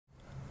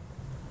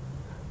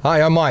Hi,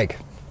 I'm Mike.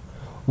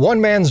 One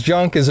man's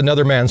junk is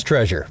another man's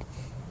treasure.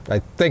 I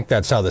think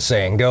that's how the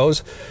saying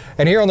goes.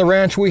 And here on the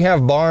ranch, we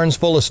have barns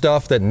full of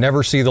stuff that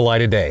never see the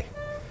light of day.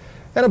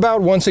 And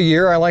about once a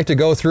year, I like to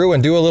go through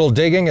and do a little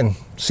digging and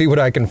see what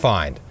I can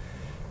find.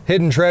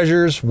 Hidden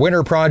treasures,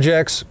 winter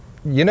projects,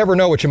 you never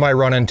know what you might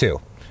run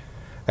into.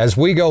 As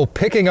we go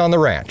picking on the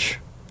ranch,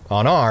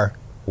 on our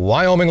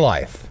Wyoming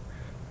Life.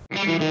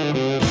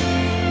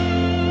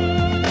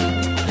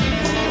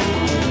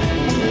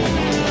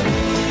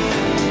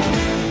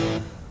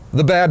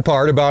 The bad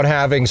part about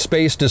having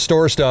space to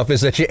store stuff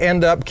is that you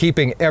end up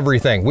keeping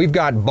everything. We've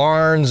got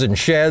barns and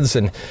sheds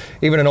and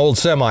even an old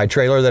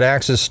semi-trailer that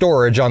acts as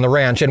storage on the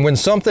ranch. And when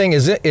something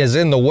is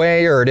in the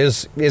way or it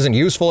isn't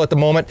useful at the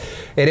moment,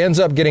 it ends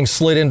up getting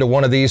slid into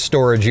one of these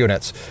storage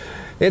units.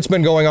 It's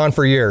been going on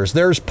for years.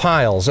 There's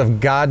piles of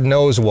God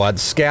knows what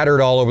scattered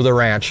all over the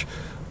ranch,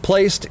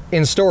 placed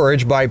in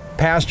storage by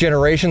past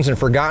generations and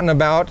forgotten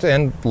about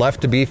and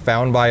left to be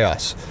found by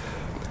us.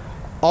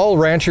 All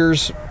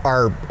ranchers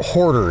are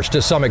hoarders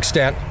to some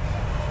extent.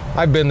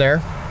 I've been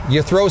there.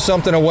 You throw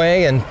something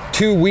away and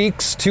 2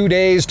 weeks, 2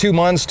 days, 2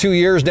 months, 2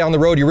 years down the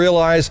road, you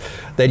realize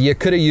that you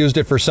could have used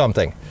it for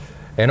something.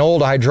 An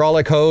old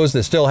hydraulic hose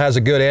that still has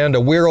a good end,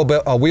 a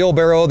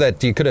wheelbarrow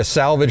that you could have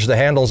salvaged the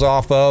handles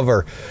off of,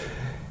 or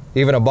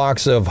even a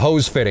box of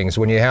hose fittings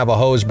when you have a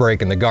hose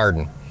break in the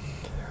garden.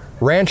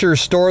 Ranchers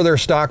store their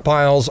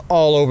stockpiles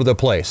all over the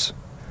place.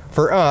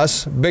 For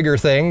us, bigger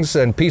things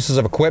and pieces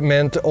of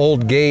equipment,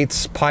 old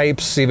gates,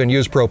 pipes, even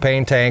used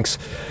propane tanks,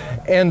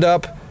 end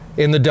up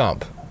in the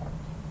dump.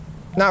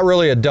 Not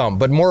really a dump,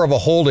 but more of a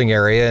holding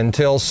area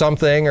until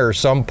something or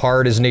some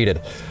part is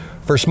needed.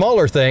 For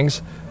smaller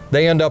things,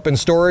 they end up in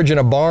storage in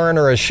a barn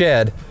or a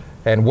shed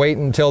and wait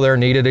until they're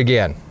needed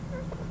again.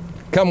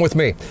 Come with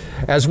me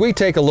as we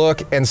take a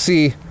look and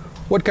see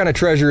what kind of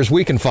treasures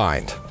we can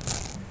find.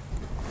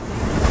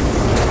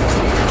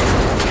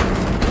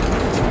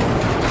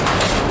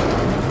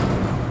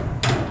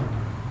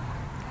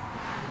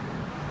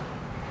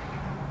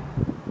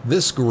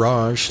 This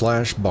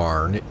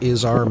garage/barn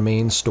is our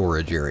main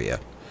storage area,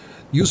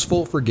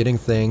 useful for getting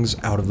things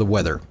out of the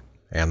weather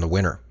and the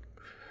winter.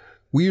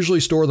 We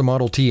usually store the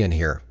Model T in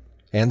here,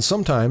 and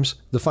sometimes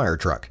the fire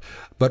truck,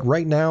 but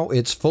right now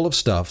it's full of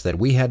stuff that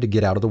we had to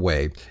get out of the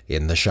way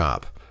in the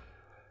shop.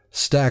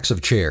 Stacks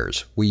of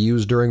chairs we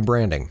use during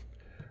branding,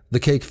 the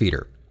cake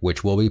feeder,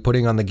 which we'll be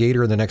putting on the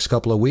gator in the next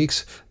couple of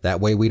weeks,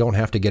 that way we don't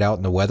have to get out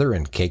in the weather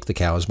and cake the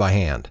cows by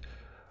hand.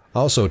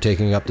 Also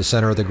taking up the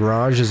center of the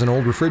garage is an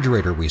old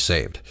refrigerator we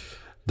saved.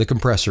 The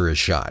compressor is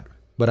shot,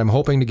 but I'm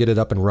hoping to get it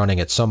up and running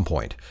at some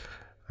point.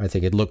 I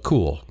think it'd look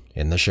cool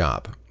in the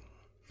shop.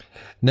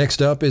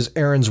 Next up is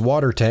Erin's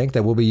water tank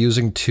that we'll be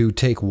using to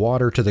take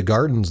water to the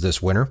gardens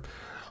this winter.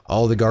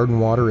 All the garden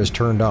water is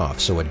turned off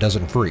so it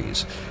doesn't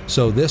freeze,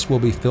 so this will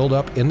be filled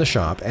up in the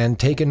shop and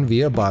taken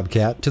via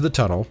bobcat to the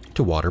tunnel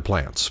to water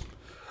plants.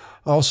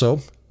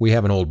 Also, we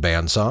have an old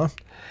bandsaw,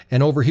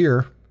 and over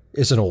here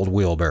is an old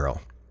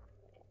wheelbarrow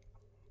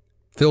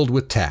filled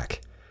with tack.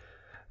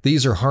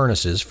 These are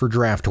harnesses for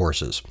draft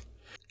horses.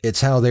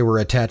 It's how they were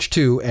attached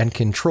to and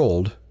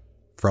controlled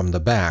from the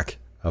back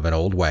of an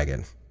old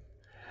wagon.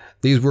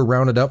 These were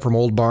rounded up from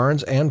old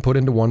barns and put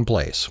into one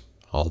place,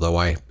 although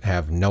I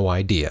have no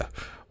idea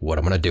what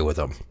I'm going to do with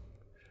them.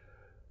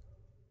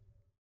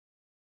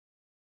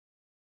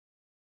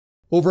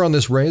 Over on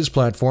this raised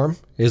platform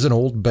is an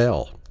old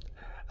bell.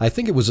 I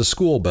think it was a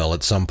school bell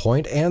at some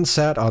point and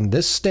sat on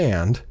this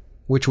stand,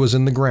 which was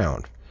in the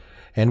ground,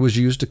 and was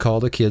used to call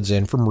the kids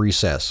in from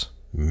recess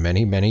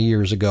many, many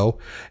years ago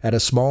at a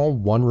small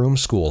one-room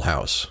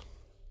schoolhouse.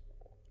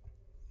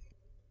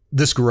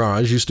 This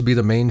garage used to be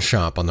the main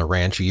shop on the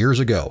ranch years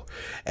ago,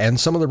 and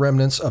some of the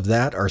remnants of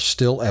that are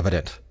still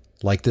evident,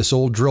 like this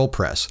old drill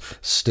press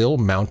still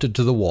mounted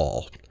to the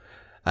wall.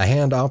 A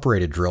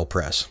hand-operated drill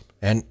press,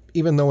 and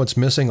even though it's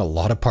missing a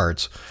lot of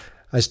parts,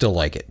 I still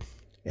like it,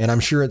 and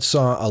I'm sure it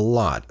saw a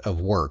lot of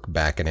work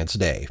back in its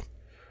day.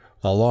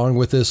 Along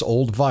with this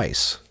old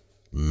vise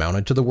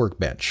mounted to the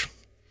workbench,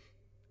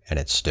 and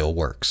it still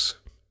works.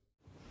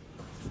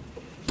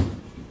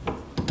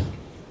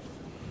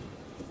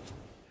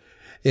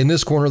 In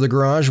this corner of the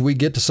garage, we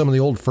get to some of the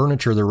old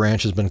furniture the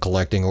ranch has been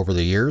collecting over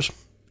the years.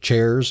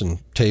 Chairs and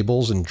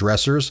tables and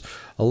dressers,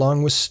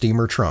 along with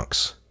steamer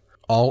trunks,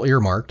 all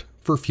earmarked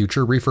for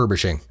future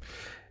refurbishing,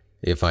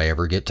 if I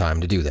ever get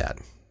time to do that.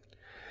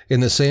 In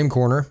the same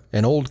corner,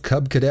 an old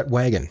Cub Cadet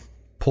wagon,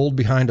 pulled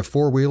behind a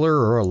four-wheeler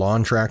or a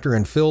lawn tractor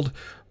and filled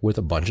with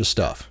a bunch of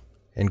stuff,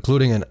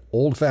 including an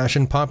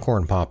old-fashioned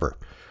popcorn popper,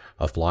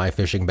 a fly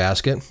fishing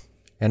basket,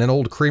 and an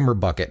old creamer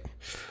bucket,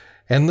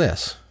 and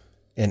this,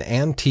 an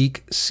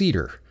antique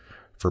seeder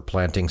for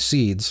planting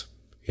seeds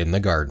in the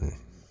garden.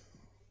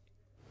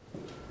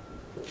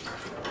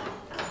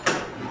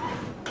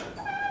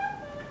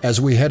 As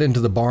we head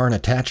into the barn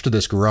attached to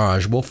this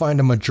garage, we'll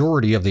find a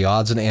majority of the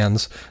odds and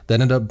ends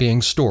that end up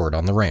being stored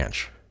on the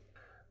ranch.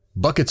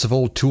 Buckets of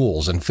old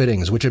tools and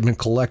fittings which had been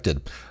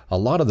collected, a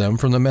lot of them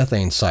from the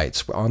methane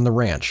sites on the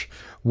ranch,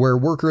 where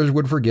workers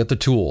would forget the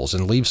tools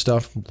and leave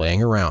stuff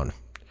laying around.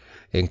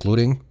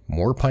 including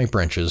more pipe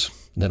wrenches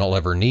than I'll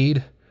ever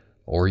need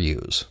or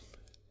use.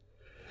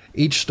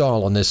 Each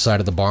stall on this side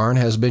of the barn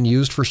has been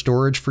used for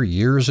storage for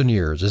years and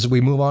years. As we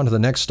move on to the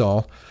next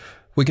stall,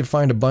 we can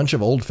find a bunch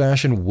of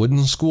old-fashioned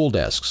wooden school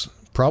desks,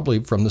 probably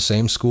from the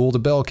same school the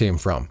bell came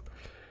from.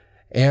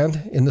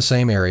 And in the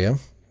same area,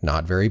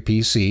 not very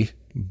PC,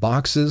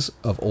 boxes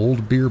of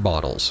old beer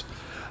bottles.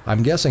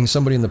 I'm guessing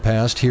somebody in the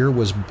past here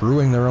was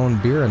brewing their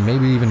own beer and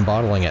maybe even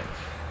bottling it.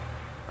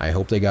 I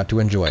hope they got to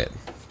enjoy it,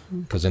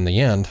 because in the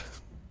end,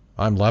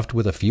 I'm left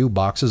with a few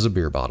boxes of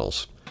beer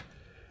bottles.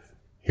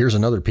 Here's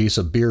another piece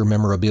of beer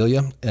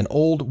memorabilia, an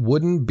old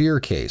wooden beer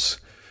case.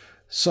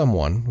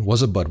 Someone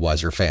was a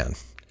Budweiser fan.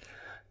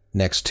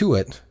 Next to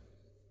it,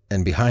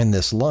 and behind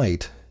this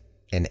light,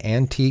 an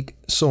antique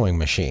sewing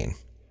machine.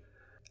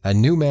 A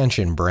New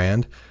Mansion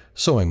brand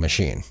sewing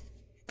machine.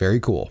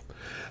 Very cool.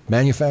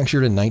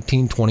 Manufactured in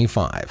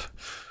 1925.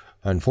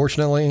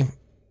 Unfortunately,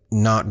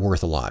 not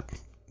worth a lot.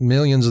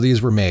 Millions of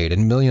these were made,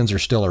 and millions are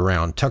still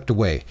around, tucked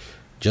away,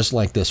 just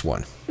like this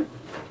one.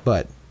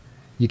 But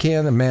you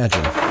can't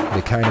imagine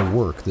the kind of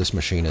work this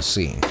machine has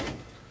seen.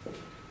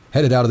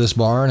 Headed out of this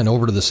barn and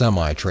over to the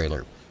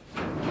semi-trailer.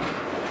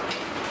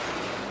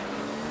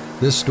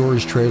 This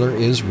storage trailer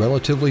is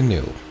relatively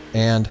new,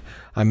 and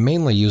I'm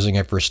mainly using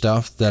it for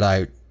stuff that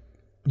I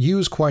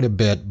use quite a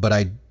bit, but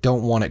I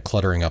don't want it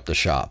cluttering up the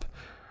shop.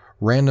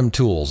 Random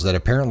tools that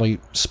apparently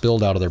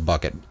spilled out of their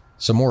bucket.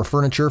 Some more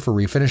furniture for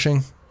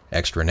refinishing,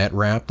 extra net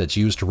wrap that's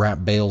used to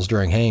wrap bales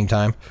during haying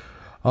time,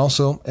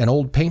 also an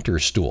old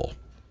painter's stool,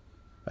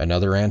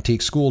 another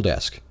antique school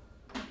desk,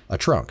 a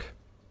trunk,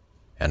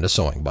 and a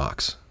sewing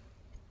box.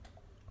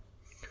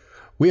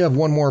 We have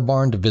one more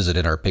barn to visit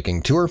in our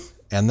picking tour,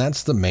 and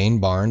that's the main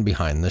barn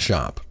behind the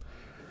shop.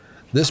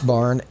 This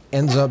barn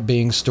ends up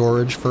being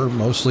storage for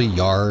mostly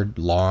yard,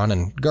 lawn,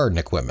 and garden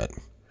equipment.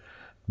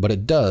 But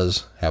it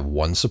does have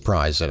one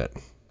surprise in it.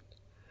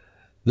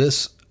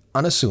 This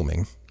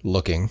unassuming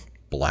looking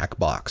black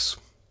box.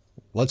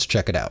 Let's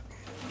check it out.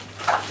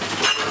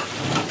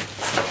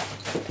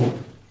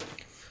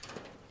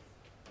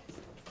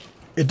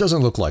 It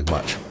doesn't look like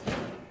much,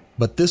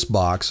 but this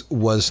box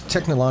was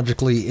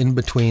technologically in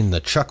between the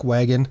chuck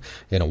wagon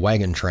in a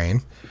wagon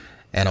train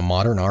and a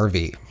modern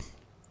RV.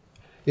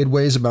 It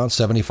weighs about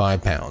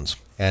 75 pounds,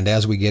 and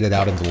as we get it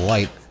out into the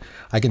light,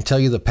 I can tell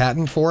you the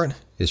patent for it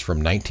is from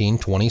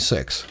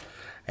 1926,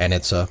 and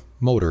it's a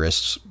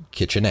motorist's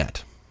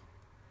kitchenette.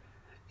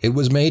 It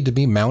was made to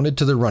be mounted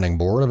to the running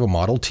board of a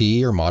Model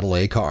T or Model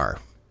A car.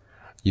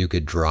 You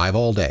could drive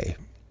all day,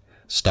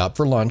 stop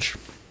for lunch,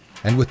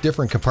 and with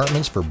different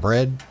compartments for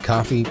bread,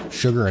 coffee,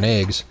 sugar, and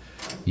eggs,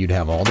 you'd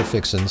have all the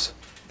fixins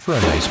for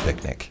a nice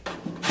picnic,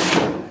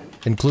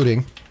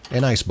 including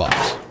an ice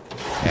box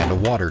and a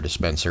water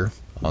dispenser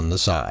on the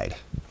side.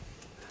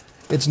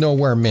 It's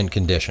nowhere mint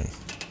condition,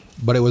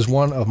 but it was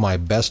one of my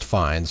best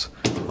finds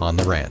on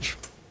the ranch.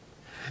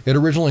 It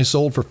originally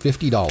sold for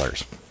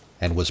 $50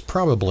 and was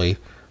probably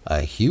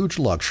a huge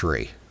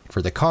luxury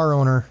for the car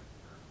owner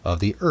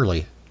of the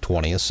early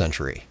 20th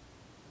century.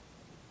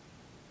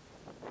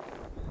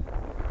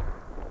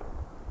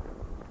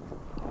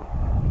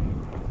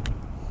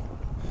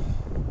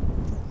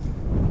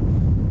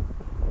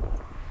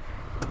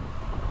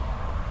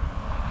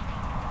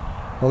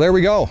 Well, there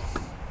we go.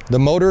 The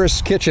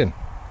motorist's kitchen.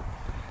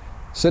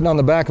 Sitting on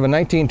the back of a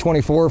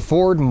 1924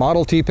 Ford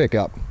Model T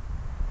pickup.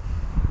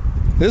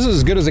 This is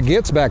as good as it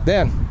gets back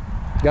then.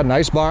 Got an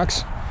ice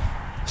box.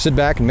 Sit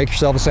back and make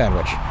yourself a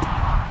sandwich.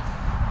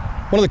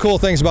 One of the cool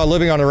things about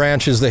living on a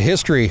ranch is the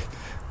history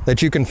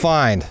that you can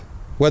find,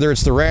 whether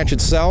it's the ranch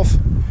itself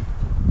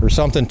or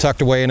something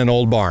tucked away in an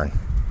old barn.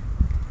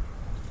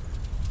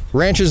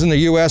 Ranches in the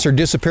U.S. are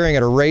disappearing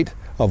at a rate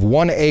of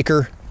 1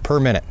 acre per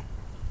minute.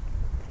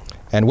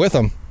 And with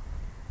them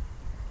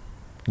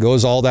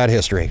goes all that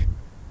history.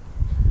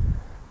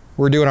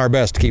 We're doing our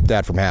best to keep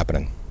that from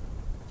happening.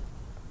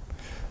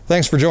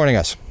 Thanks for joining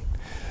us.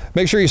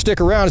 Make sure you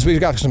stick around as we've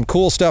got some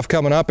cool stuff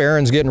coming up.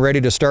 Erin's getting ready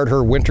to start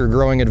her winter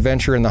growing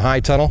adventure in the high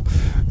tunnel,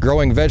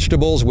 growing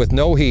vegetables with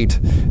no heat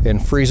in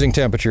freezing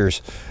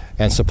temperatures,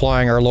 and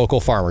supplying our local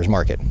farmers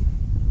market.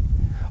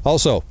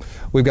 Also,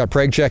 we've got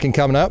preg checking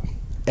coming up,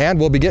 and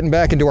we'll be getting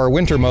back into our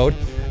winter mode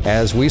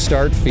as we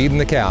start feeding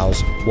the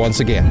cows once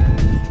again.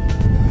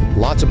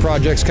 Lots of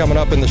projects coming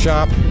up in the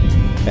shop,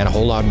 and a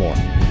whole lot more.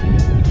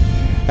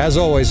 As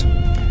always,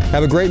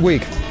 have a great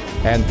week,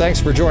 and thanks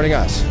for joining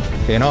us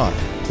in On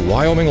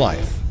Wyoming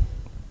Life.